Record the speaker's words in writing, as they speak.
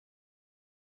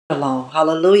alone.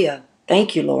 Hallelujah.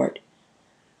 Thank you, Lord.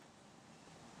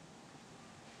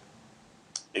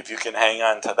 If you can hang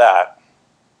on to that,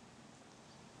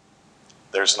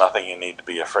 there's nothing you need to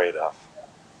be afraid of.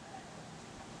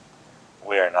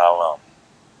 We are not alone.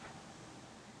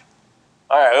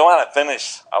 All right, we want to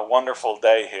finish a wonderful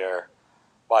day here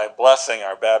by blessing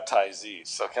our baptizees.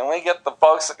 So can we get the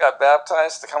folks that got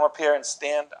baptized to come up here and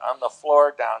stand on the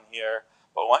floor down here?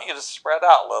 But I want you to spread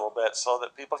out a little bit so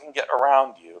that people can get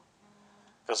around you,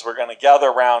 because we're going to gather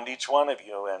around each one of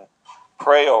you and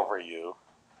pray over you.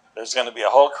 There's going to be a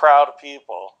whole crowd of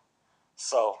people,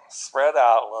 so spread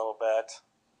out a little bit.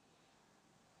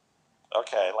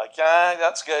 Okay,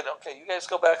 that's good. Okay, you guys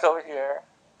go back over here.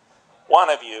 One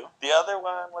of you. The other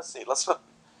one, let's see. Let's put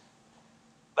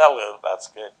that'll go. That's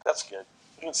good. That's good.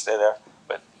 You can stay there,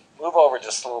 but move over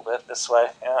just a little bit this way.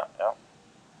 Yeah, yeah.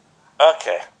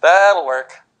 Okay, that'll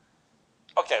work.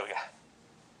 Okay,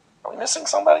 are we missing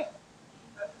somebody?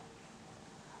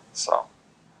 So, all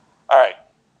right.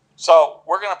 So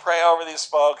we're going to pray over these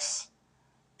folks.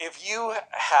 If you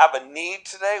have a need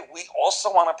today, we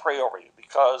also want to pray over you,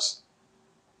 because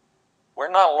we're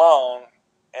not alone,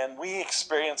 and we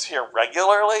experience here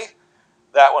regularly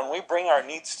that when we bring our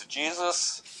needs to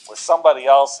Jesus with somebody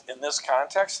else in this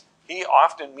context, he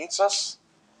often meets us,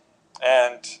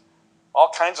 and all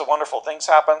kinds of wonderful things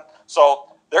happen. So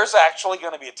there's actually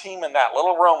going to be a team in that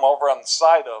little room over on the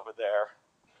side over there.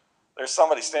 There's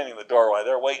somebody standing in the doorway.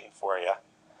 They're waiting for you.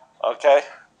 Okay?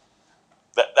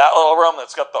 That little room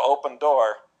that's got the open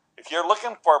door, if you're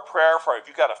looking for a prayer for, if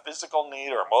you've got a physical need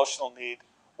or emotional need,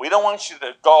 we don't want you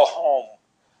to go home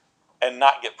and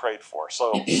not get prayed for.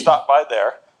 So stop by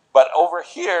there. But over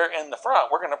here in the front,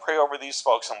 we're going to pray over these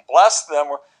folks and bless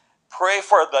them. Pray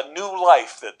for the new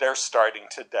life that they're starting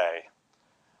today.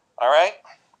 All right?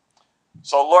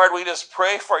 So, Lord, we just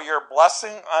pray for your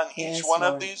blessing on each one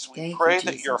of these. We pray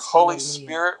that your Holy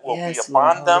Spirit will be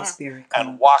upon them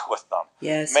and walk with them.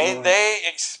 May they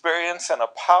experience in a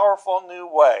powerful new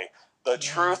way the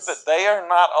truth that they are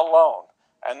not alone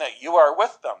and that you are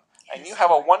with them. And you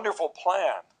have a wonderful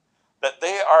plan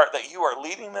that you are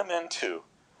leading them into,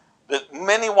 that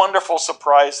many wonderful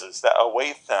surprises that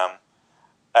await them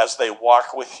as they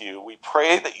walk with you. We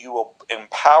pray that you will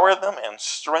empower them and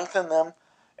strengthen them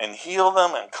and heal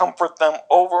them and comfort them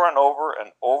over and over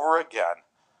and over again.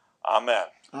 Amen.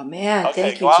 Amen. Okay,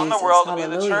 Thank you, go out in Jesus. the world to Hallelujah.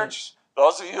 be the church.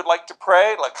 Those of you who'd like to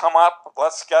pray, come up.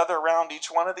 Let's gather around each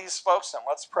one of these folks and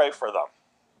let's pray for them.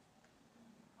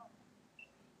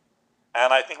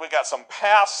 And I think we got some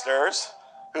pastors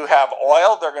who have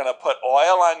oil. They're going to put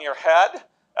oil on your head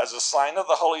as a sign of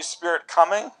the Holy Spirit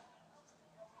coming.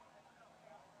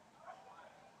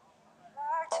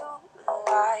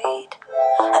 Light,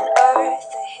 unearth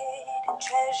the hidden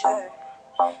treasure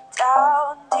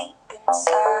down deep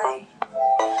inside.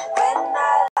 When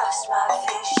I lost my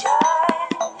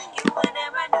vision, you went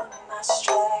and renewed my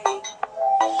strength.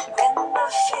 When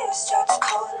the fear starts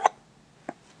calling.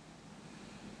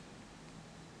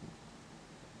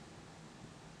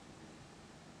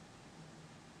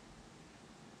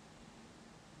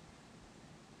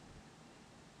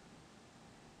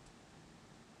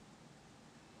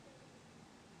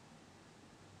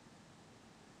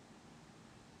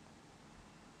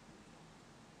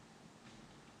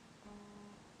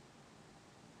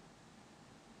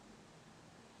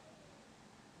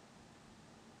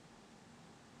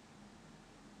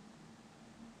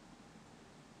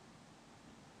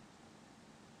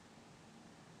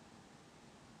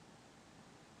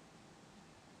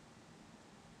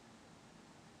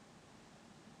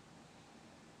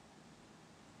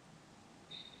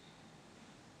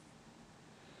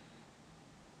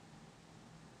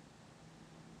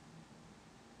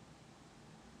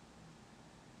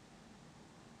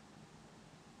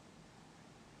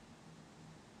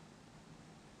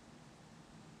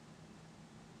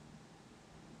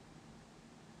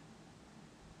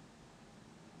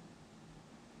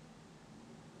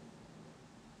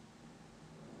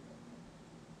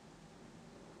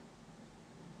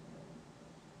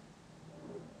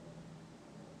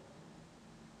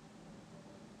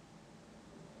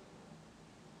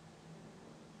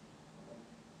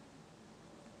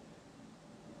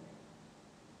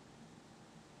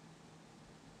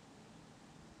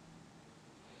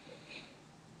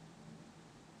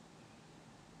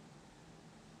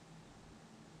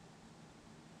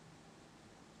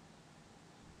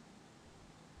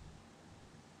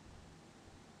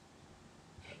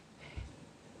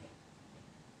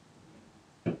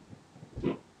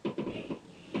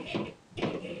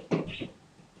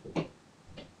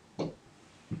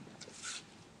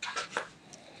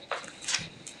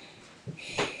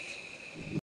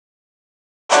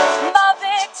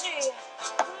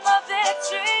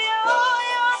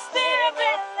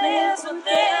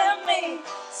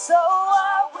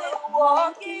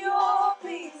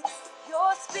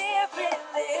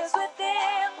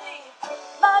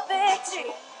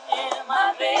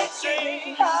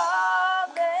 victory. Hallelujah.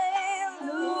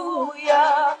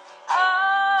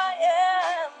 I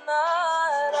am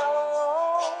not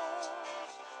alone.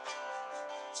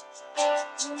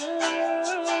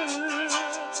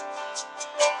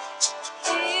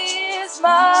 He's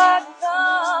my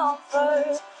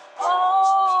comfort,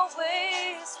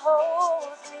 always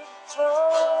holds me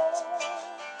close.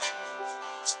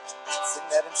 Sing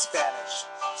that in Spanish.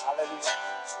 Hallelujah.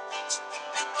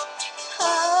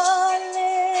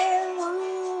 Aleluya,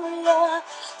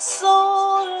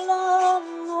 sola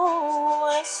no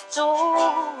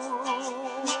estoy.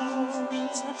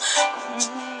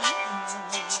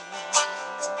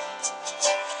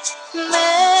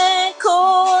 Me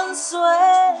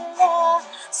consuela,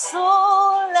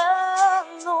 sola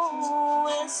no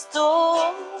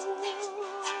estoy.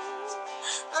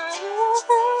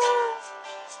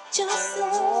 Just the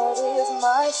Lord is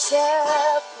my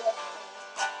shepherd.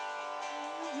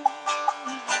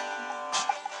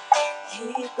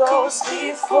 He goes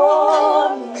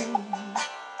before me.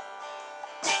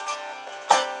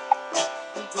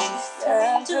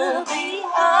 Defender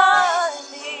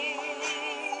behind me.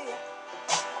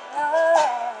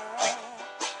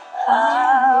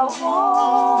 I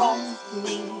won't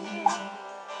fear.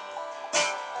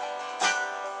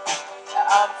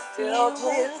 I'm filled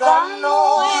with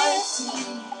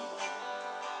anointing.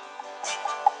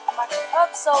 My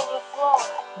cup's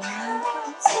overflowing. My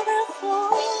cup's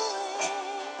overflowing.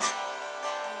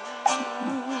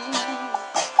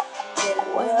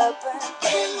 No weapon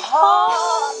can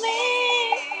harm me.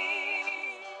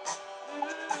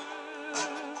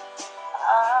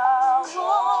 I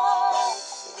won't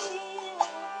fear.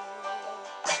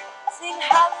 Sing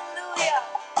hallelujah.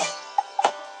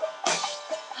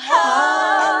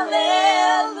 Hallelujah.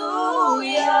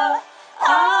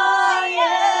 I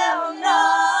am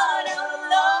not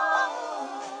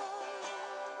alone.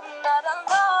 Not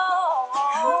alone.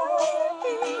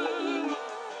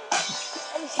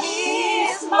 And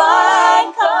He's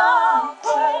my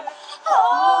comfort,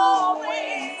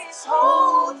 always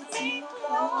holds me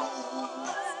close.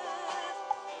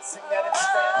 Sing that in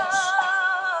Spanish.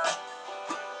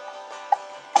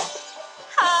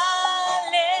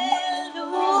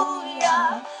 Aleluya,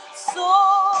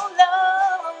 sola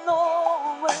no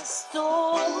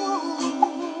estoy.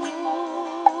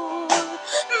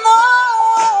 No,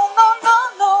 no, no,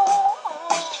 no.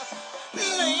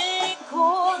 Me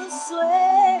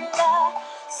consuela,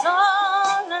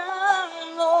 sola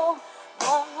no,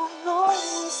 no, no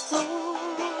estoy.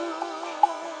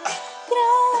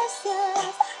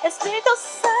 Gracias, Espíritu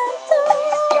Santo.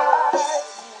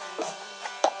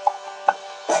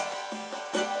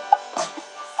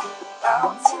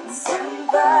 Mountains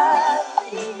and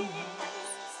valleys,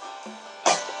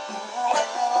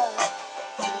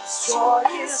 joy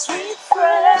is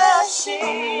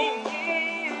refreshing,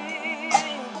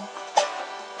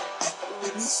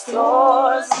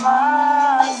 restores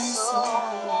my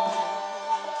soul.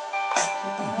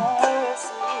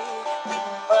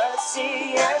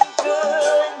 Mercy and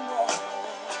goodness,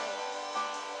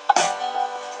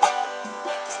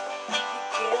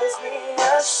 gives me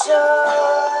assurance.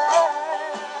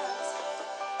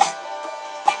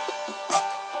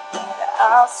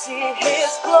 I'll see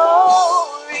His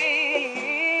glory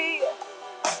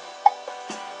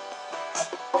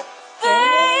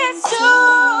face to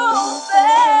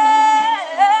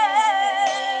face.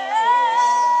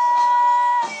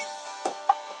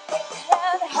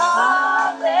 And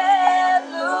hallelujah,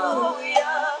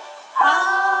 I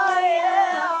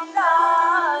am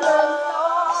not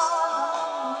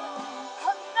alone.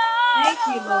 Thank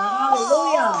you, Lord.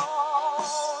 Hallelujah.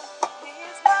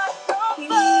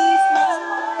 He's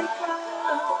my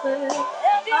comfort.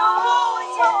 And you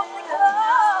always hold me close.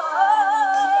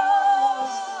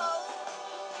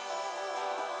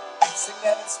 Sing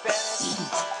that in Spanish.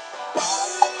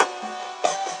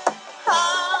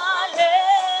 Hallelujah,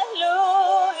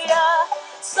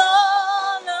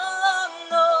 sola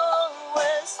no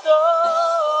estoy.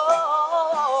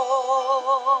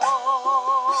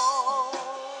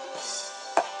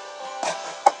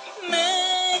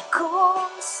 Me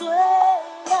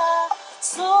consuela,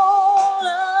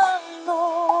 sola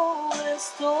no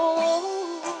estoy.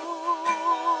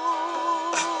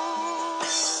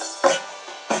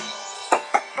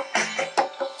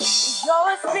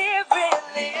 Your spirit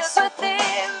lives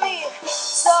within me,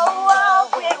 so I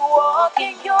will walk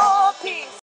in your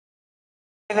peace.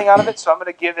 Anything out of it, so I'm going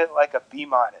to give it like a B-,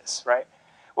 right?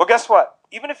 Well, guess what?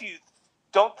 Even if you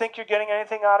don't think you're getting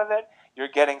anything out of it, you're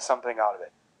getting something out of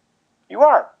it. You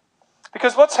are.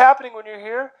 Because what's happening when you're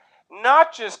here?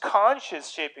 Not just conscious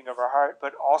shaping of our heart,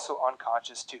 but also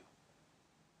unconscious too.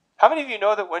 How many of you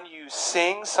know that when you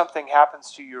sing, something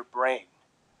happens to your brain?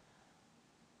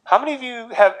 How many of you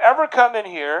have ever come in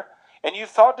here and you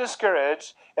felt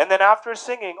discouraged, and then after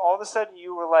singing, all of a sudden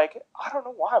you were like, I don't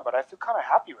know why, but I feel kind of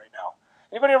happy right now.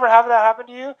 Anybody ever have that happen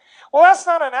to you? Well, that's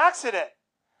not an accident.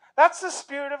 That's the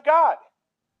Spirit of God.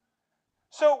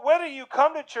 So whether you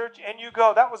come to church and you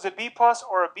go, that was a B plus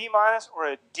or a B minus or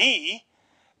a D,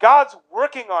 God's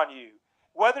working on you.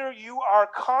 Whether you are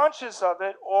conscious of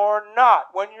it or not.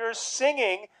 When you're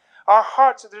singing, our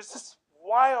hearts, there's this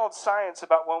wild science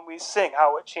about when we sing,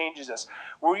 how it changes us.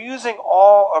 We're using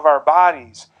all of our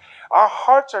bodies. Our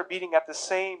hearts are beating at the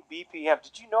same BPM.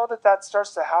 Did you know that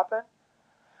starts to happen?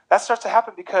 That starts to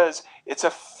happen because it's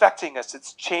affecting us.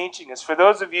 It's changing us. For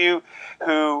those of you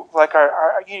who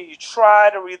you try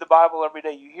to read the Bible every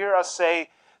day, you hear us say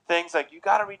things like, you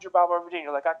got to read your Bible every day. And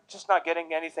you're like, I'm just not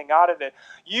getting anything out of it.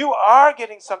 You are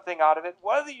getting something out of it,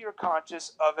 whether you're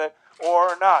conscious of it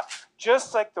or not.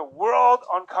 Just like the world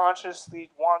unconsciously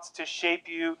wants to shape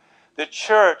you, the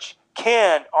church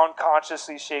can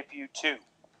unconsciously shape you too.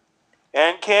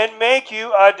 And can make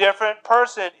you a different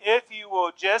person if you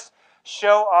will just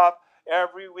show up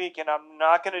every week. And I'm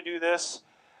not going to do this,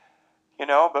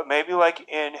 but maybe like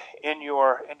in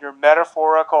your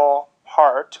metaphorical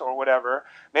heart or whatever,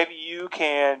 maybe you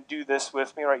can do this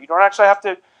with me, right? You don't actually have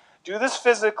to do this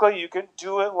physically. You can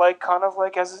do it like kind of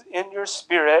like as in your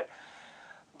spirit.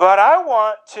 But I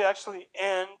want to actually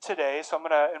end today, so I'm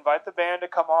going to invite the band to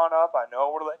come on up. I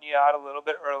know we're letting you out a little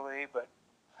bit early, but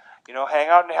hang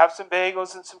out and have some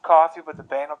bagels and some coffee, but the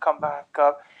band will come back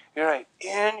up. You're right.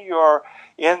 In your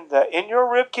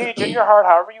rib cage, in your heart,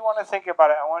 however you want to think about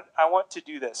it, I want to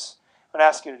do this. I'm going to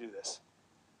ask you to do this.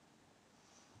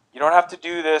 You don't have to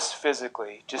do this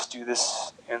physically. Just do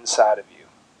this inside of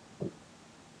you.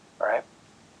 All right?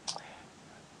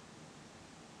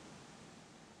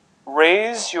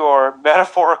 Raise your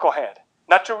metaphorical hand,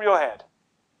 not your real hand.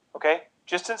 Okay?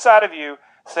 Just inside of you,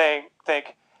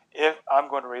 think, if I'm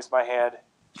going to raise my hand,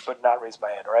 but not raise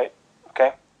my hand, right?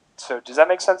 Okay? So does that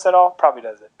make sense at all? Probably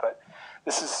doesn't, but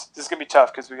this is going to be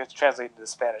tough because we have to translate into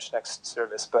Spanish next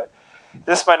service, but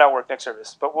this might not work next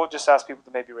service, but we'll just ask people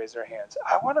to maybe raise their hands.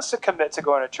 I want us to commit to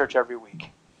going to church every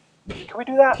week. Can we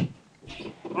do that?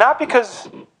 Not because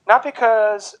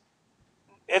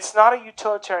it's not a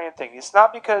utilitarian thing. It's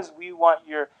not because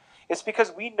it's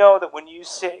because we know that when you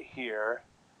sit here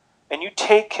and you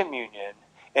take communion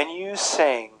and you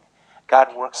sing,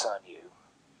 God works on you.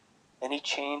 And He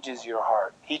changes your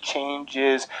heart. He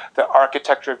changes the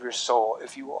architecture of your soul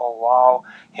if you allow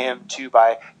Him to,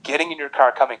 by getting in your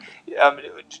car, coming.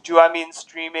 Do I mean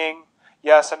streaming?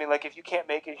 Yes, I mean, like if you can't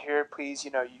make it here, please,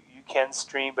 you can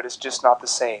stream, but it's just not the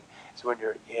same as when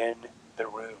you're in the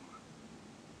room.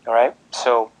 All right?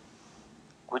 So,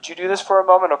 would you do this for a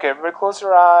moment? Okay, everybody close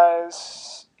their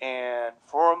eyes. And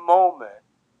for a moment,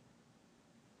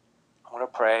 I'm going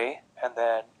to pray, and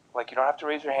then you don't have to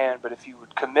raise your hand, but if you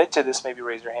would commit to this, maybe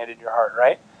raise your hand in your heart,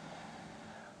 right?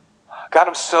 God,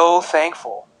 I'm so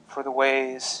thankful for the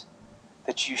ways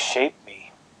that you shape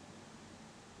me,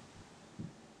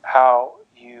 how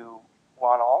you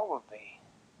want all of me,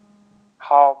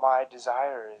 how my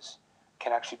desires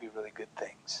can actually be really good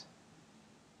things.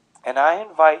 And I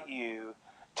invite you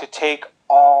to take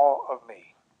all of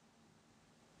me,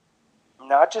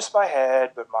 not just my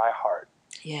head, but my heart.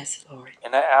 Yes, Lord.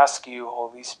 And I ask you,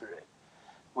 Holy Spirit,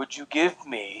 would you give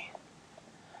me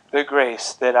the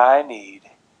grace that I need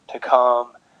to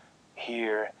come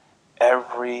here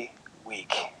every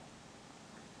week,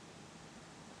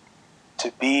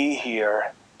 to be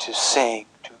here, to sing,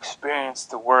 to experience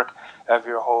the work of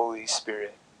your Holy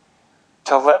Spirit,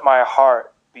 to let my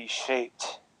heart be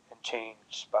shaped and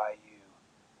changed by you.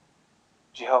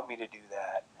 Would you help me to do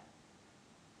that?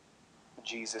 In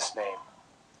Jesus' name,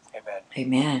 amen.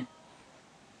 Amen.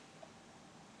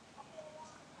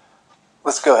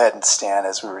 Let's go ahead and stand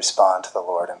as we respond to the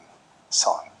Lord in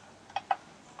song.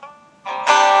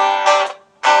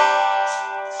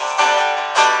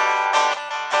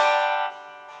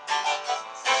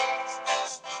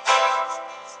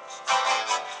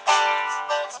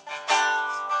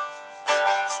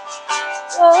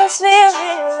 Your Spirit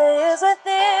lives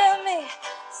within me,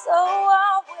 so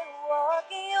I will walk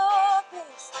in your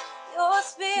peace. Your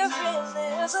Spirit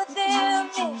lives within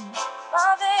me,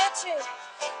 my victory.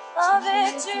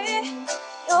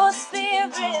 Your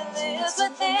Spirit lives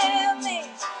within me,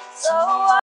 so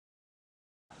I...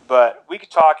 But we could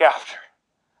talk after,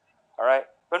 all right?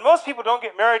 But most people don't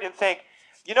get married and think,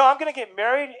 I'm going to get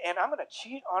married and I'm going to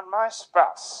cheat on my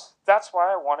spouse. That's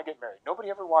why I want to get married. Nobody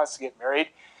ever wants to get married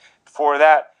for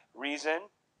that reason.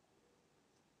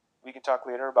 we can talk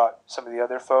later about some of the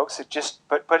other folks.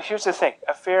 But here's the thing.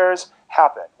 Affairs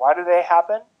happen. Why do they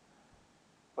happen?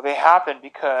 Well, they happen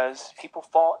because people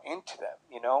fall into them.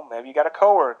 Maybe you got a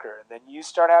coworker, and then you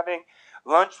start having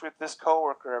lunch with this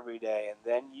coworker every day, and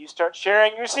then you start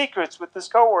sharing your secrets with this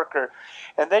coworker,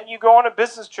 and then you go on a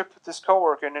business trip with this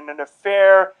coworker, and then an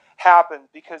affair happens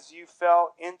because you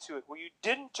fell into it. Well, you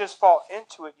didn't just fall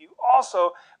into it; you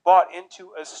also bought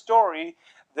into a story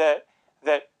that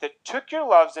took your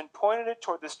loves and pointed it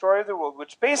toward the story of the world,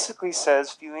 which basically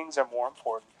says feelings are more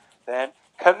important than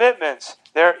commitments.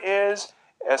 There is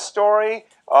a story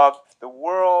of the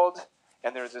world,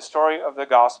 and there's a story of the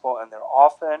gospel, and they're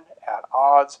often at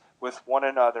odds with one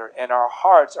another, and our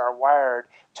hearts are wired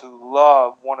to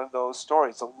love one of those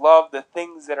stories, to love the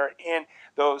things that are in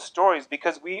those stories,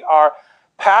 because we are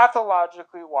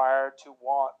pathologically wired to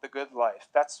want the good life.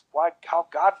 That's how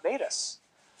God made us.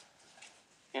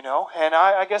 And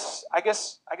I guess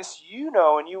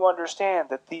and you understand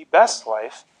that the best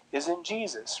life is in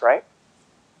Jesus, right?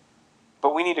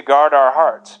 But we need to guard our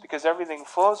hearts because everything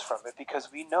flows from it,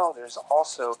 because we know there's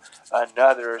also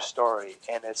another story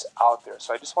and it's out there.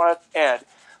 So I just want to end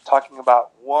talking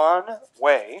about one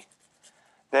way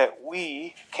that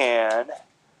we can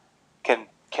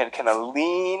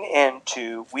lean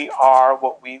into we are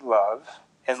what we love,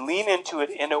 and lean into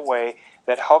it in a way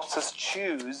that helps us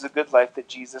choose the good life that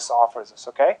Jesus offers us,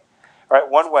 okay? All right,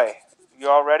 one way. You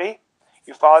all ready?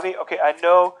 You follow me? Okay, I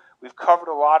know we've covered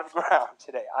a lot of ground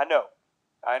today. I know.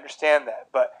 I understand that,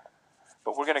 but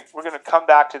we're gonna come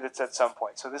back to this at some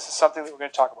point. So this is something that we're going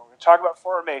to talk about. We're going to talk about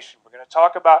formation. We're going to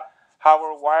talk about how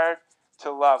we're wired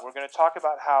to love. We're going to talk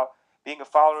about how being a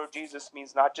follower of Jesus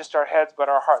means not just our heads but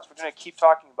our hearts. We're going to keep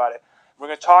talking about it. We're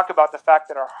going to talk about the fact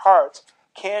that our hearts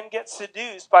can get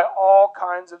seduced by all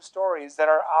kinds of stories that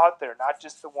are out there, not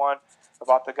just the one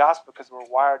about the gospel, because we're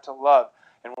wired to love,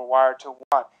 and we're wired to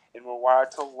want, and we're wired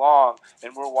to long,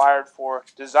 and we're wired for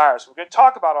desire. So we're going to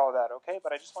talk about all that, okay?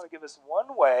 But I just want to give us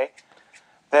one way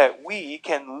that we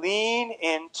can lean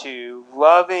into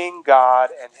loving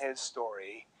God and His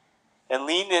story, and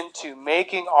lean into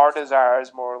making our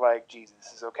desires more like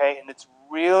Jesus', okay? And it's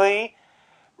really,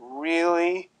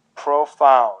 really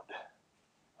profound,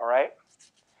 all right?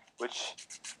 Which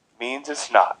means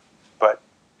it's not, but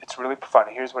it's really profound.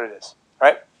 And here's what it is, all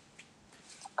right?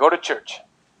 Go to church.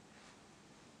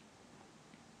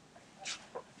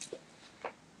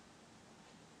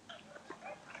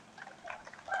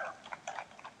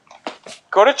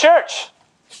 Go to church.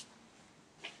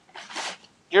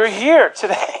 You're here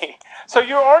today. So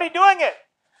you're already doing it.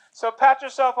 So pat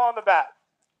yourself on the back.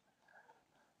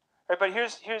 Right, but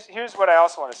here's what I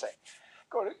also want to say.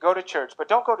 Go to church, but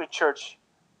don't go to church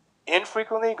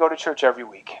infrequently. Go to church every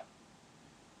week.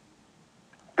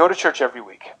 Go to church every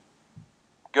week.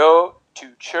 Go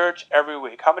to church every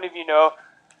week. How many of you know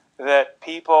that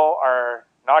people are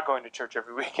not going to church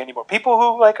every week anymore? People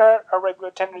who are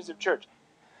regular attenders of church.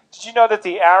 Did you know that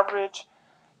the average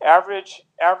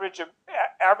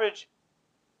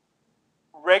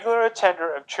regular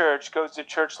attender of church goes to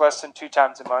church less than 2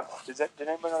 times a month? Did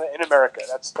anyone know that? In America,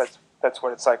 that's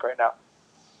what it's like right now.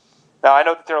 Now, I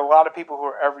know that there are a lot of people who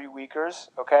are every weekers,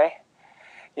 okay?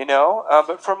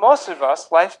 But for most of us,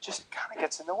 life just kind of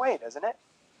gets in the way, doesn't it?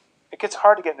 It gets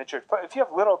hard to get in the church. But if you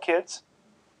have little kids,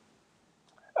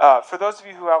 for those of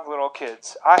you who have little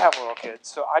kids, I have little kids,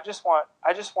 so I just want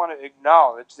to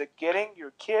acknowledge that getting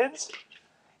your kids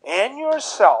and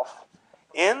yourself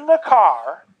in the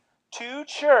car to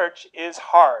church is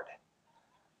hard.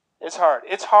 It's hard.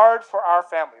 It's hard for our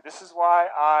family. This is why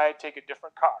I take a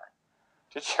different car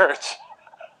to church.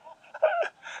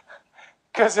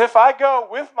 Because if I go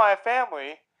with my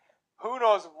family, who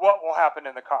knows what will happen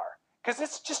in the car. Because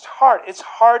it's just hard. It's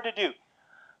hard to do.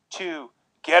 To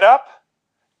get up,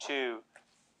 to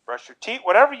brush your teeth,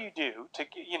 whatever you do to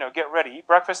get ready, eat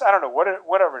breakfast, I don't know,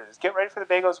 whatever it is. Get ready for the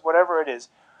bagels, whatever it is.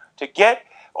 To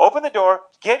open the door,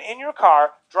 get in your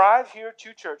car, drive here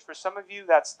to church. For some of you,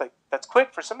 that's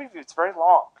quick. For some of you, it's very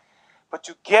long. But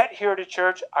to get here to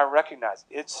church, I recognize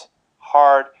it's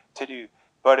hard to do,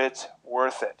 but it's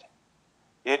worth it.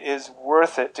 It is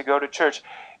worth it to go to church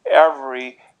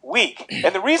every week.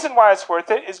 And the reason why it's worth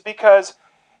it is because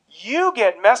you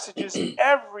get messages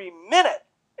every minute,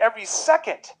 every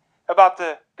second about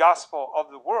the gospel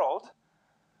of the world.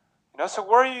 So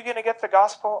where are you going to get the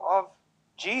gospel of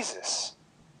Jesus?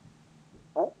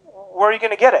 Where are you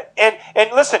going to get it?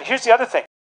 And listen, here's the other thing.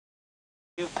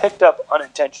 You picked up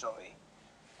unintentionally.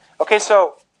 Okay,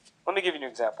 so let me give you an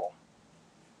example.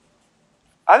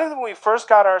 I think that when we first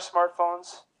got our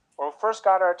smartphones, or first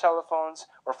got our telephones,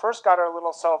 or first got our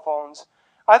little cell phones,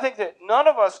 I think that none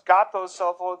of us got those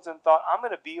cell phones and thought, I'm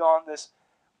going to be on this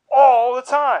all the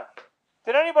time.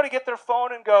 Did anybody get their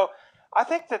phone and go, I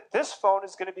think that this phone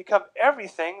is going to become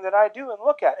everything that I do and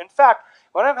look at. In fact,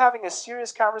 when I'm having a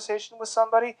serious conversation with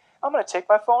somebody, I'm going to take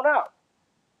my phone out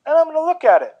and I'm going to look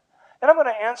at it and I'm going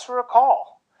to answer a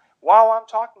call while I'm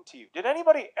talking to you. Did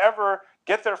anybody ever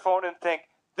get their phone and think,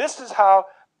 this is how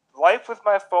life with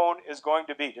my phone is going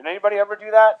to be? Did anybody ever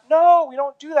do that? No, we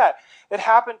don't do that. It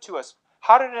happened to us.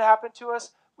 How did it happen to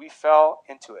us? We fell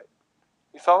into it.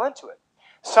 We fell into it.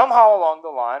 Somehow along the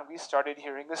line, we started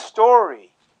hearing a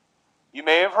story. You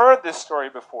may have heard this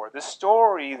story before. The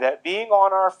story that being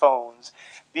on our phones,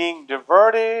 being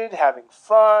diverted, having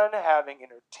fun, having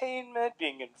entertainment,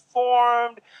 being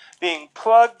informed, being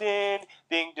plugged in,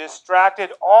 being distracted,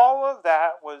 all of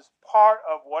that was part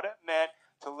of what it meant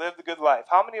to live the good life.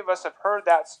 How many of us have heard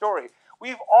that story?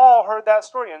 We've all heard that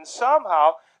story, and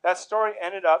somehow that story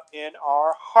ended up in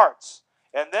our hearts.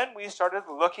 And then we started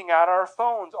looking at our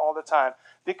phones all the time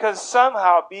because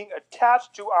somehow being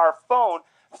attached to our phone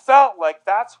felt like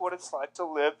that's what it's like to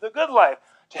live the good life,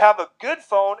 to have a good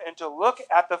phone and to look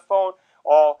at the phone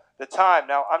all the time.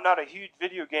 Now, I'm not a huge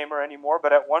video gamer anymore,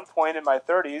 but at one point in my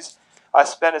 30s, I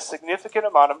spent a significant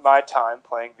amount of my time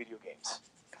playing video games.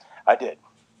 I did.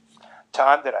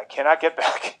 Time that I cannot get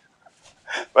back.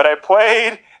 But I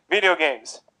played video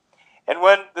games. And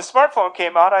when the smartphone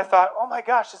came out, I thought, oh my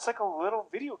gosh, it's like a little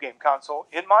video game console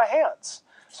in my hands.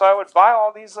 So I would buy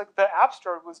all these, like the App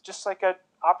Store was just like an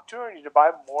opportunity to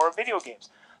buy more video games.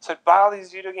 So I'd buy all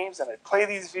these video games and I'd play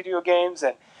these video games.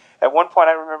 And at one point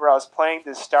I remember I was playing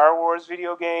this Star Wars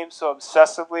video game so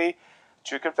obsessively.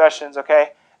 True confessions,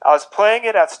 okay? I was playing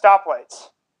it at stoplights.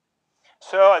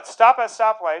 So I'd stop at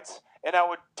stoplights and I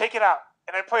would take it out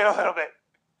and I'd play it a little bit.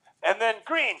 And then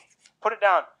green, put it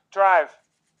down, drive,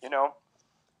 you know.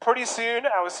 Pretty soon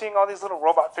I was seeing all these little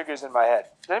robot figures in my head.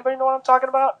 Does anybody know what I'm talking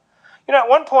about? You know, at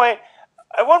one point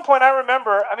I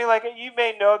remember, I mean, like, you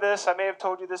may know this, I may have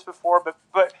told you this before,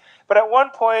 but at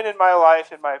one point in my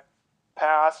life, in my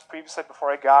past, previously before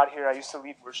I got here, I used to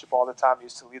lead worship all the time, I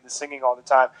used to lead the singing all the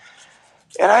time.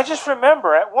 And I just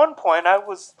remember at one point I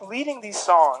was leading these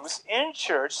songs in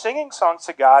church, singing songs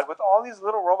to God with all these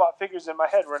little robot figures in my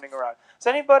head running around. Does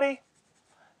anybody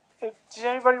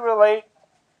relate?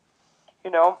 You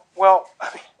know, well,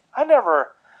 I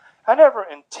never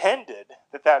intended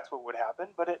that that's what would happen,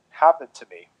 but it happened to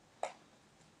me.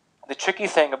 The tricky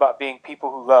thing about being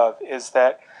people who love is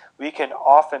that we can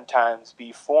oftentimes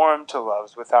be formed to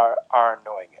love without our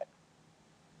knowing it.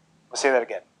 I'll say that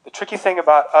again. The tricky thing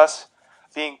about us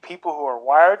being people who are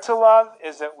wired to love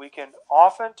is that we can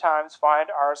oftentimes find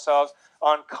ourselves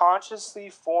unconsciously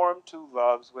formed to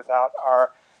love without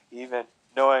our even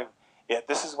knowing it.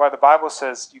 This is why the Bible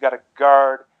says you got to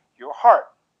guard your heart.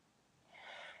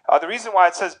 The reason why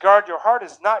it says guard your heart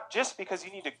is not just because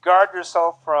you need to guard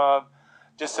yourself from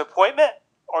disappointment,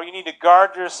 or you need to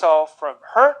guard yourself from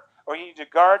hurt, or you need to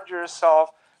guard yourself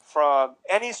from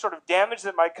any sort of damage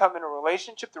that might come in a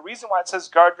relationship. The reason why it says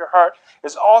guard your heart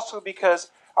is also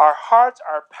because our hearts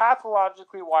are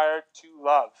pathologically wired to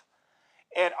love.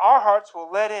 And our hearts will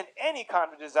let in any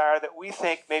kind of desire that we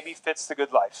think maybe fits the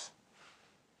good life.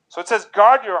 So it says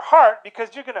guard your heart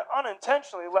because you're going to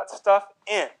unintentionally let stuff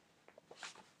in.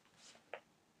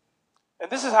 And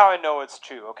this is how I know it's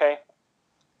true, okay?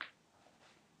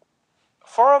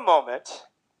 For a moment,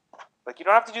 like you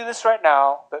don't have to do this right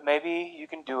now, but maybe you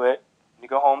can do it when you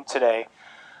go home today.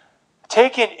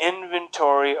 Take an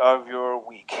inventory of your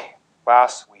week,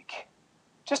 last week.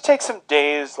 Just take some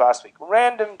days last week,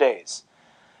 random days.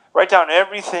 Write down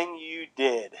everything you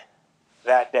did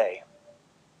that day.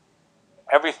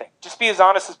 Everything. Just be as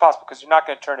honest as possible because you're not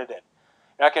going to turn it in.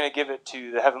 You're not going to give it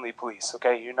to the heavenly police,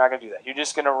 okay? You're not going to do that. You're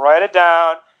just going to write it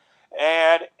down,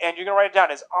 and you're going to write it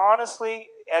down as honestly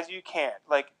as you can.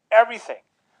 Like everything.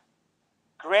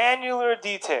 Granular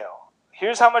detail.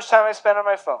 Here's how much time I spent on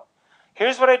my phone.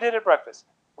 Here's what I did at breakfast.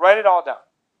 Write it all down.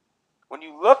 When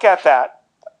you look at that,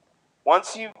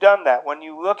 once you've done that, when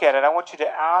you look at it, I want you to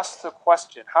ask the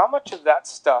question, how much of that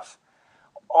stuff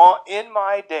in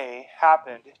my day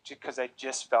happened because I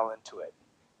just fell into it?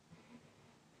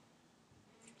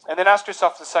 And then ask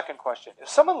yourself the second question. If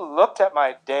someone looked at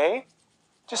my day,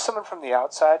 just someone from the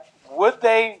outside, would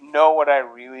they know what I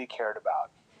really cared about?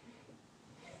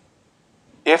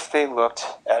 If they looked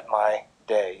at my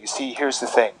day. You see, here's the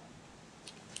thing.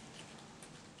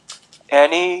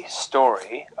 Any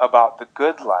story about the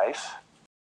good life,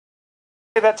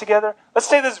 say that together? Let's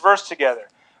say this verse together.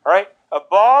 All right?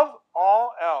 Above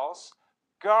all else,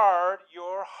 guard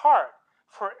your heart,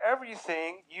 for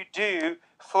everything you do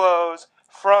flows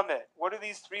from it. What do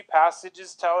these three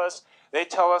passages tell us? They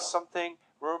tell us something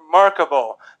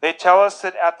remarkable. They tell us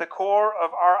that at the core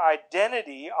of our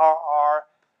identity are our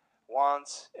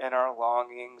wants and our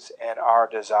longings and our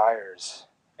desires.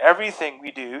 Everything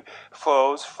we do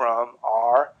flows from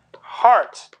our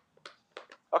heart.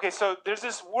 Okay, so there's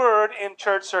this word in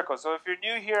church circles. So if you're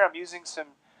new here, I'm using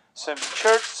some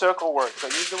church circle words. I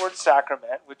use the word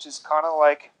sacrament, which is kind of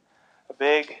like a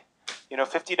big,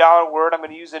 $50 word. I'm going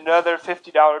to use another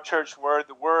 $50 church word,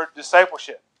 the word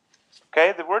discipleship.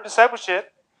 Okay, the word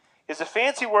discipleship is a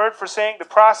fancy word for saying the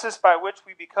process by which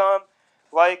we become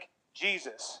like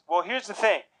Jesus. Well, here's the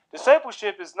thing.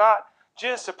 Discipleship is not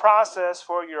just a process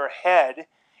for your head.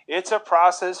 It's a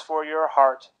process for your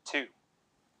heart too.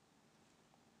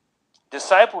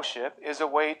 Discipleship is a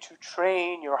way to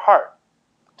train your heart.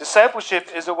 Discipleship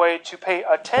is a way to pay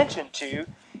attention to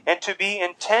and to be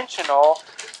intentional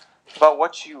about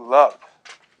what you love.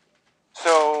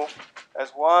 So,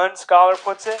 as one scholar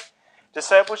puts it,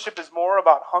 discipleship is more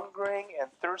about hungering and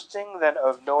thirsting than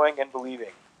of knowing and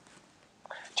believing.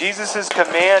 Jesus'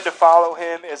 command to follow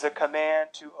him is a command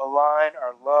to align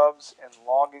our loves and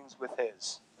longings with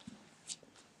his.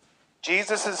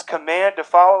 Jesus' command to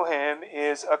follow him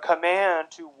is a command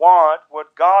to want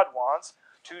what God wants,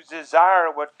 to desire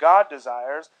what God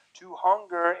desires, to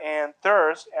hunger and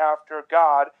thirst after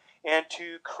God, and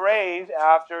to crave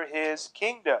after his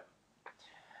kingdom.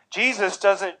 Jesus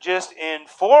doesn't just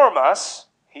inform us,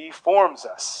 he forms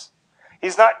us.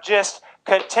 He's not just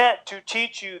content to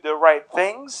teach you the right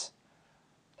things.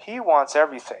 He wants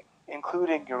everything,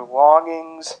 including your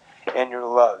longings and your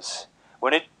loves.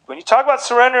 When you talk about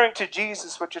surrendering to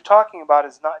Jesus, what you're talking about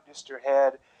is not just your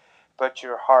head, but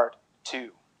your heart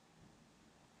too.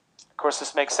 Of course,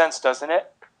 this makes sense, doesn't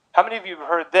it? How many of you have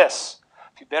heard this?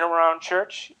 If you've been around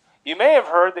church, you may have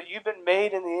heard that you've been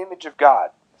made in the image of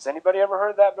God. Has anybody ever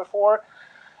heard that before?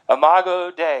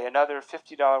 Imago Dei, another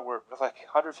 $50 word. We're like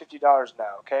 $150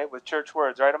 now, okay, with church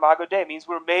words, right? Imago Dei means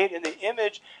we're made in the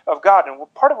image of God.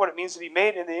 And part of what it means to be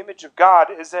made in the image of God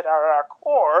is that at our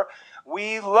core,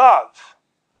 we love.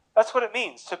 That's what it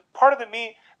means. So part of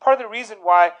the reason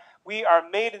why we are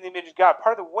made in the image of God,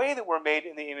 part of the way that we're made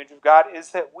in the image of God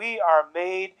is that we are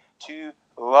made to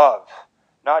love,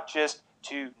 not just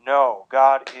to know.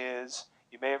 God is,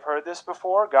 you may have heard this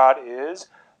before, God is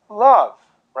love,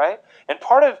 right? And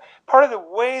part of the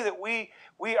way that we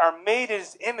are made in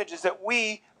his image is that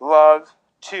we love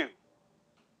too.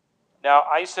 Now,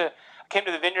 I came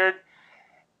to the vineyard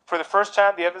for the first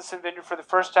time, the Evanston Vineyard for the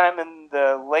first time in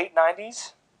the late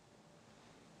 90s.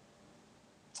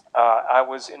 I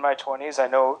was in my 20s. I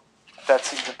know that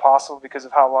seems impossible because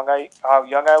of how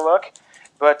young I look,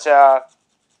 but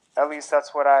at least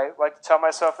that's what I like to tell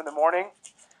myself in the morning.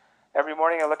 Every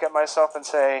morning I look at myself and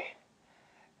say,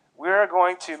 we're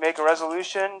going to make a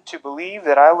resolution to believe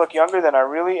that I look younger than I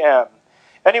really am.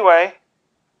 Anyway,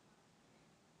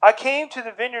 I came to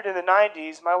the vineyard in the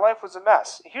 90s. My life was a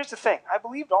mess. Here's the thing. I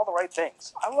believed all the right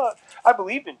things. I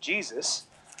believed in Jesus,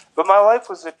 but my life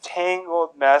was a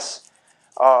tangled mess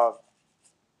of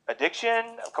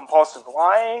addiction, of compulsive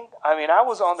lying. I mean, I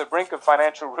was on the brink of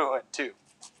financial ruin too.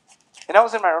 And I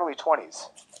was in my early 20s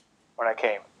when I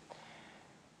came.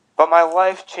 But my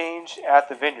life changed at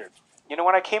the vineyard.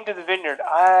 When I came to the vineyard,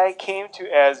 I came to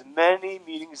as many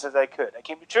meetings as I could. I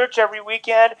came to church every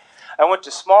weekend. I went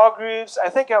to small groups. I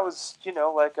think I was,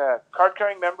 like a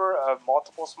card-carrying member of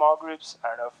multiple small groups.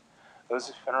 I don't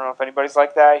know if anybody's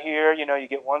like that here. You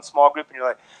get one small group and you're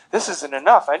like, this isn't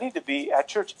enough. I need to be at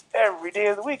church every day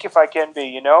of the week if I can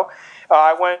be,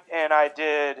 I went and I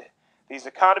did these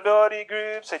accountability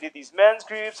groups. I did these men's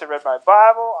groups. I read my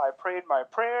Bible. I prayed my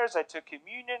prayers. I took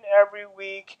communion every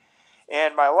week.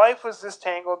 And my life was this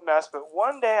tangled mess. But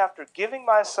one day, after giving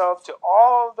myself to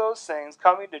all of those things,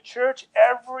 coming to church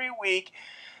every week,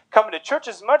 coming to church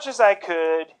as much as I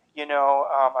could,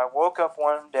 I woke up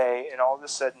one day and all of a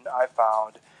sudden I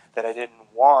found that I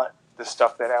didn't want the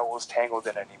stuff that I was tangled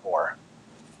in anymore.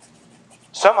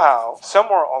 Somehow,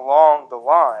 somewhere along the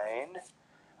line,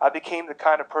 I became the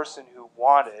kind of person who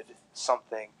wanted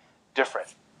something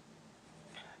different.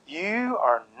 You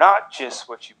are not just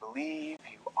what you believe,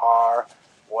 you are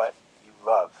what you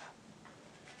love.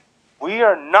 We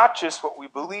are not just what we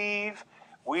believe,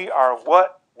 we are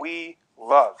what we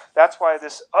love. That's why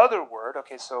this other word,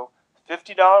 okay, so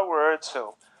 $50 word,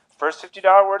 so first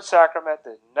 $50 word is sacrament,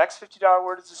 the next $50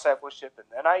 word is discipleship, and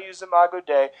then I use Imago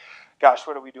Dei. Gosh,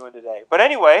 what are we doing today? But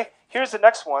anyway, here's the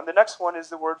next one. The next one is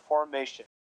the word formation.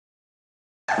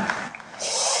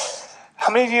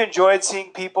 How many of you enjoyed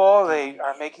seeing people, they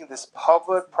are making this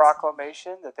public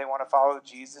proclamation that they want to follow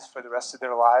Jesus for the rest of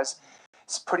their lives?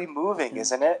 It's pretty moving,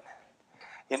 isn't it?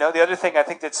 You know, the other thing I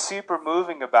think that's super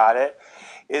moving about it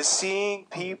is seeing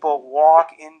people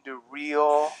walk into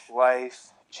real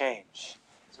life change.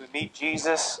 As we meet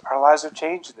Jesus, our lives are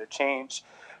changed, and they're changed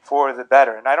for the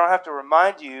better. And I don't have to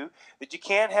remind you that you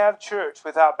can't have church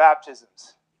without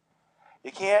baptisms.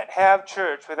 You can't have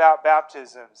church without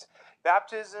baptisms.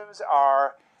 Baptisms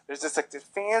are, there's this like the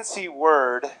fancy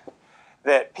word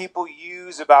that people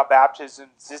use about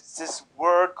baptisms. It's this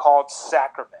word called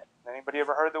sacrament. Anybody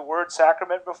ever heard the word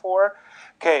sacrament before?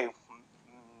 Okay,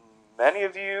 many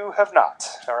of you have not.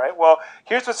 All right, well,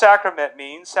 here's what sacrament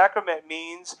means. Sacrament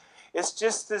means it's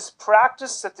just this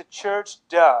practice that the church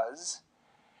does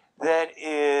that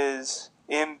is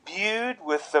imbued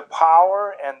with the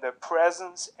power and the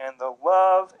presence and the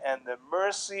love and the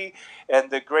mercy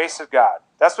and the grace of God.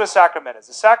 That's what a sacrament is.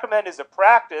 A sacrament is a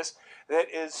practice that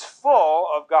is full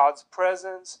of God's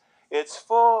presence. It's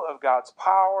full of God's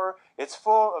power. It's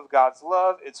full of God's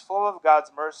love. It's full of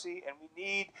God's mercy. And we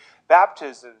need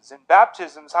baptisms. And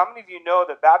baptisms, how many of you know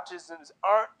that baptisms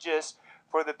aren't just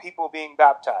for the people being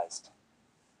baptized?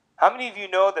 How many of you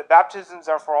know that baptisms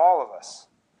are for all of us?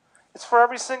 It's for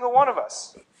every single one of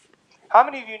us. How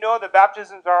many of you know that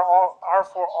baptisms are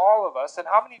for all of us? And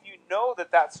how many of you know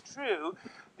that that's true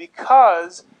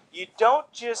because you don't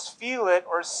just feel it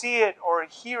or see it or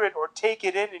hear it or take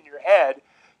it in your head,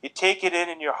 you take it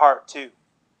in your heart too.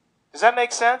 Does that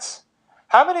make sense?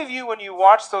 How many of you, when you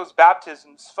watched those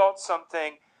baptisms, felt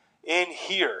something in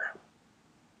here?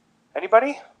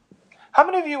 Anybody? How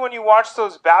many of you, when you watched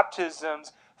those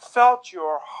baptisms, felt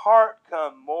your heart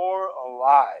come more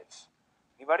alive?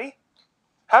 Anybody?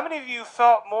 How many of you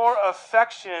felt more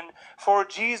affection for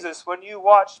Jesus when you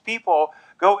watched people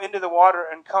go into the water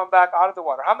and come back out of the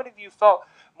water? How many of you felt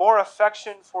more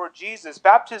affection for Jesus?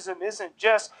 Baptism isn't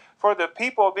just for the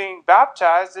people being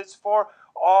baptized, it's for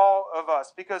all of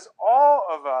us. Because all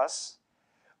of us,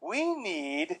 we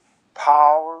need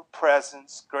power,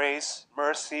 presence, grace,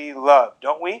 mercy, love,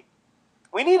 don't we?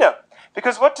 We need them.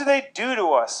 Because what do they do to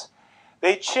us?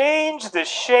 They change the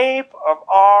shape of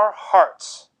our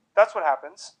hearts. That's what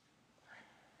happens.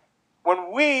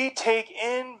 When we take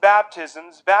in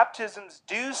baptisms, baptisms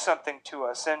do something to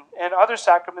us, and other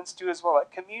sacraments do as well.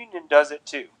 Like communion does it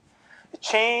too. They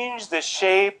change the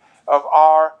shape of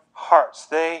our hearts.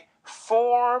 They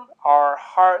form our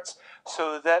hearts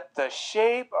so that the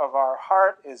shape of our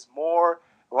heart is more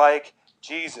like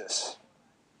Jesus.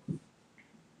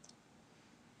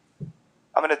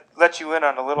 I'm going to let you in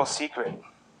on a little secret.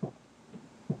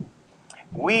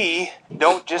 We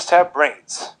don't just have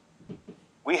brains.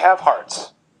 We have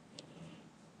hearts.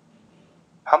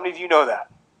 How many of you know that?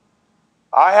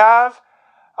 I have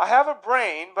a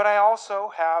brain, but I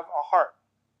also have a heart.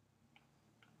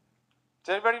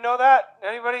 Does anybody know that?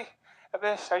 Anybody?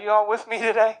 Are you all with me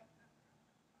today?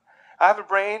 I have a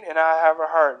brain and I have a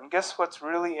heart. And guess what's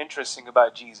really interesting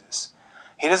about Jesus?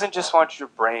 He doesn't just want your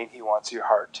brain, he wants your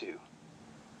heart too.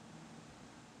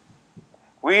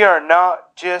 We are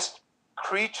not just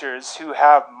creatures who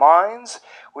have minds,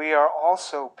 we are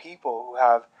also people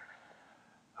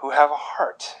who have a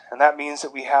heart. And that means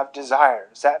that we have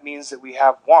desires. That means that we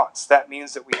have wants. That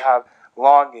means that we have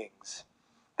longings.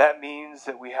 That means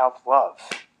that we have love.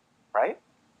 Right?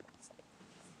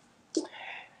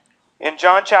 In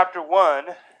John chapter 1,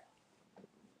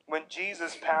 when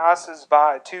Jesus passes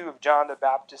by two of John the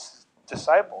Baptist's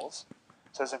disciples,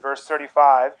 it says in verse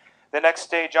 35, the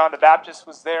next day John the Baptist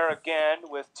was there again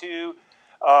with two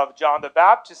of John the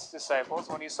Baptist's disciples.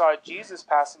 When he saw Jesus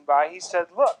passing by, he said,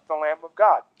 "Look, the Lamb of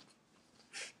God."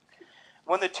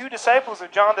 When the two disciples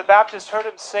of John the Baptist heard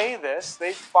him say this,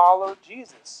 they followed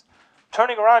Jesus.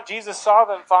 Turning around, Jesus saw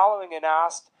them following and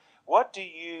asked, "What do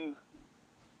you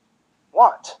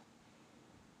want?"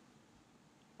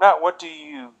 Not what do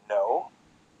you know,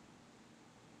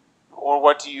 or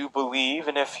what do you believe?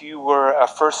 And if you were a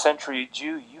first century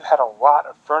Jew, you had a lot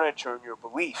of furniture in your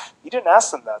belief. He didn't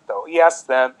ask them that, though. He asked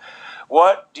them,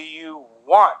 "What do you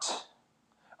want?"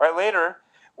 Right later,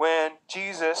 when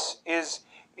Jesus is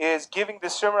giving the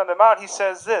Sermon on the Mount, he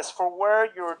says this, "For where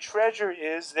your treasure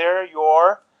is, there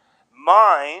your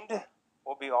mind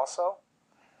will be also.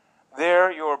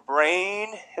 There your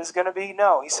brain is going to be."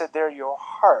 No, he said there your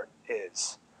heart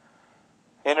is.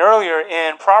 And earlier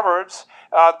in Proverbs,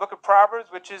 the book of Proverbs,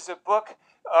 which is a book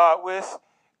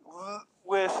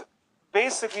with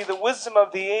basically the wisdom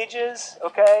of the ages,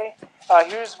 okay?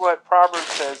 Here's what Proverbs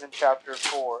says in chapter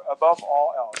 4, above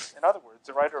all else. In other words,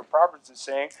 the writer of Proverbs is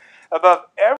saying, above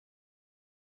every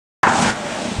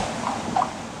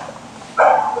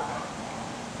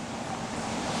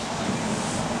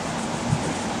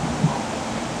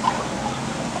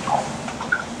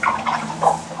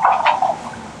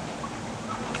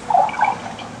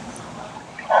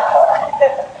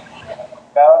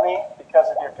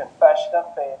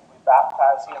of faith, we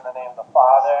baptize you in the name of the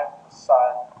Father, the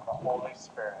Son, and the Holy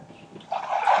Spirit.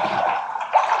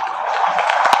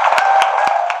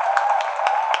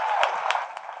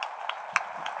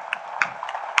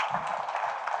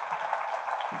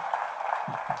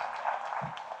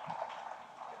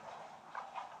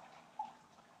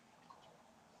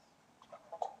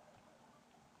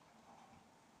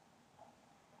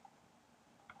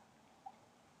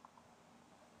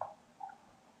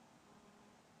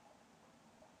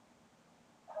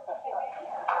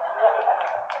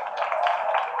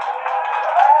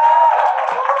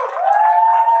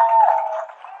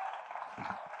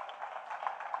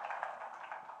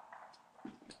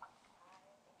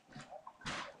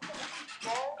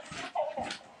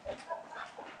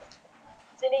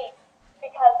 Denise,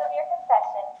 because of your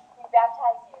confession, we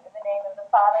baptize you in the name of the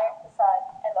Father, the Son,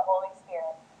 and the Holy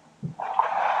Spirit.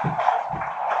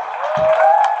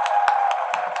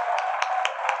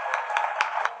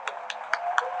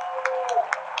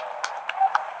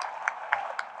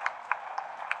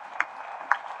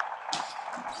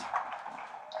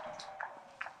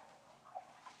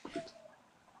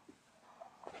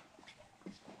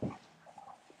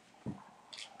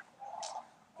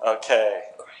 Okay.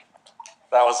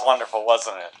 That was wonderful,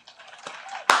 wasn't it?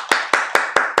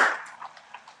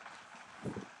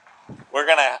 We're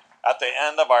going to, at the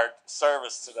end of our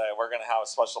service today, we're going to have a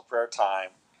special prayer time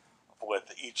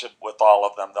with all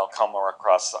of them. They'll come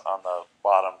across on the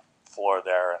bottom floor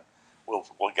there, and we'll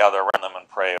gather around them and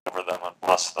pray over them and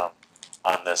bless them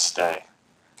on this day.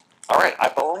 All right, I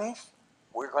believe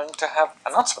we're going to have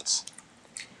announcements.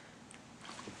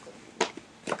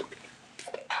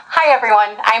 Hi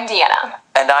everyone, I'm Deanna.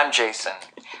 And I'm Jason.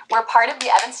 We're part of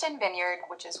the Evanston Vineyard,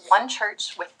 which is one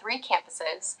church with 3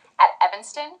 campuses at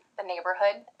Evanston, the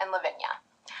neighborhood, and Lavinia.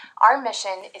 Our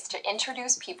mission is to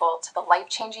introduce people to the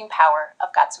life-changing power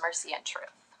of God's mercy and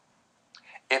truth.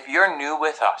 If you're new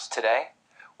with us today,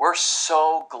 we're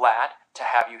so glad to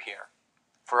have you here.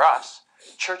 For us,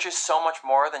 church is so much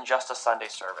more than just a Sunday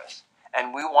service,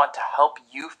 and we want to help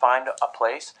you find a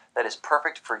place that is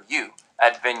perfect for you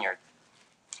at Vineyard.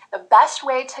 The best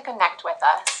way to connect with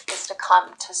us is to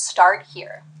come to Start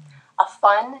Here, a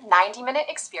fun 90-minute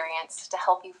experience to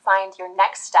help you find your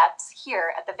next steps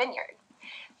here at the Vineyard.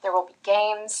 There will be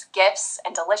games, gifts,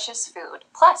 and delicious food,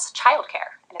 plus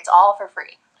childcare, and it's all for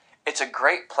free. It's a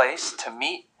great place to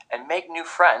meet and make new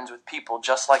friends with people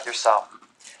just like yourself.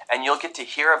 And you'll get to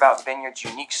hear about Vineyard's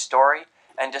unique story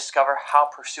and discover how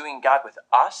pursuing God with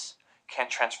us can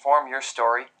transform your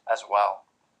story as well.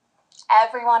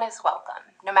 Everyone is welcome,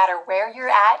 no matter where you're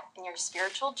at in your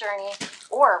spiritual journey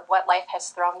or what life has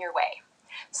thrown your way.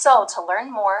 So to learn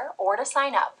more or to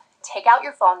sign up, take out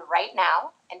your phone right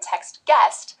now and text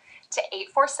GUEST to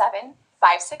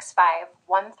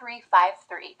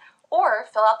 847-565-1353, or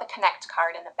fill out the Connect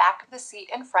card in the back of the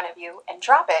seat in front of you and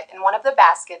drop it in one of the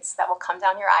baskets that will come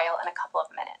down your aisle in a couple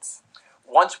of minutes.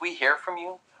 Once we hear from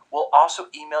you, we'll also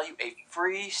email you a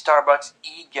free Starbucks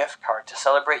e-gift card to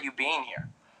celebrate you being here.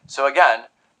 So again,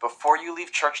 before you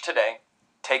leave church today,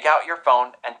 take out your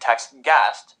phone and text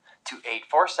GUEST to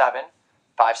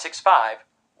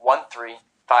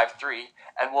 847-565-1353,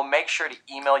 and we'll make sure to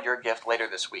email your gift later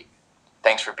this week.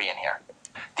 Thanks for being here.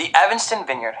 The Evanston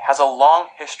Vineyard has a long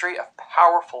history of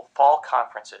powerful fall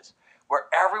conferences where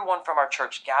everyone from our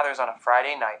church gathers on a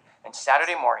Friday night and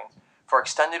Saturday morning for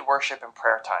extended worship and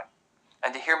prayer time,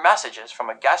 and to hear messages from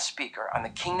a guest speaker on the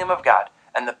kingdom of God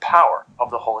and the power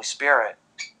of the Holy Spirit.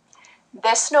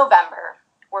 This November,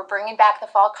 we're bringing back the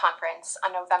Fall Conference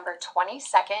on November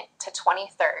 22nd to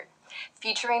 23rd,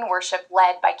 featuring worship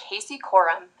led by Casey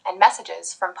Coram and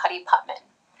messages from Putty Putman.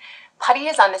 Putty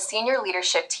is on the senior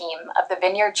leadership team of the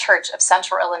Vineyard Church of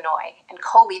Central Illinois and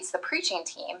co-leads the preaching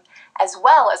team, as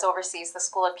well as oversees the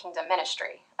School of Kingdom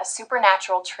Ministry, a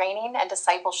supernatural training and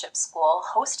discipleship school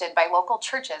hosted by local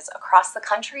churches across the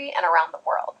country and around the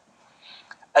world.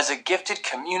 As a gifted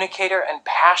communicator and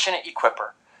passionate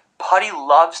equipper, Putty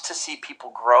loves to see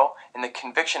people grow in the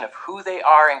conviction of who they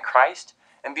are in Christ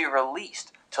and be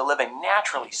released to live a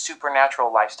naturally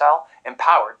supernatural lifestyle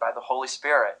empowered by the Holy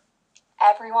Spirit.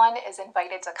 Everyone is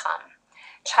invited to come.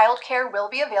 Childcare will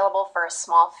be available for a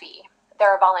small fee.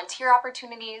 There are volunteer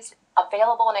opportunities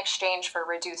available in exchange for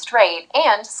reduced rate,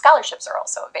 and scholarships are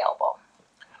also available.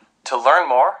 To learn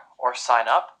more or sign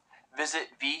up,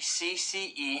 visit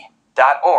vcce.org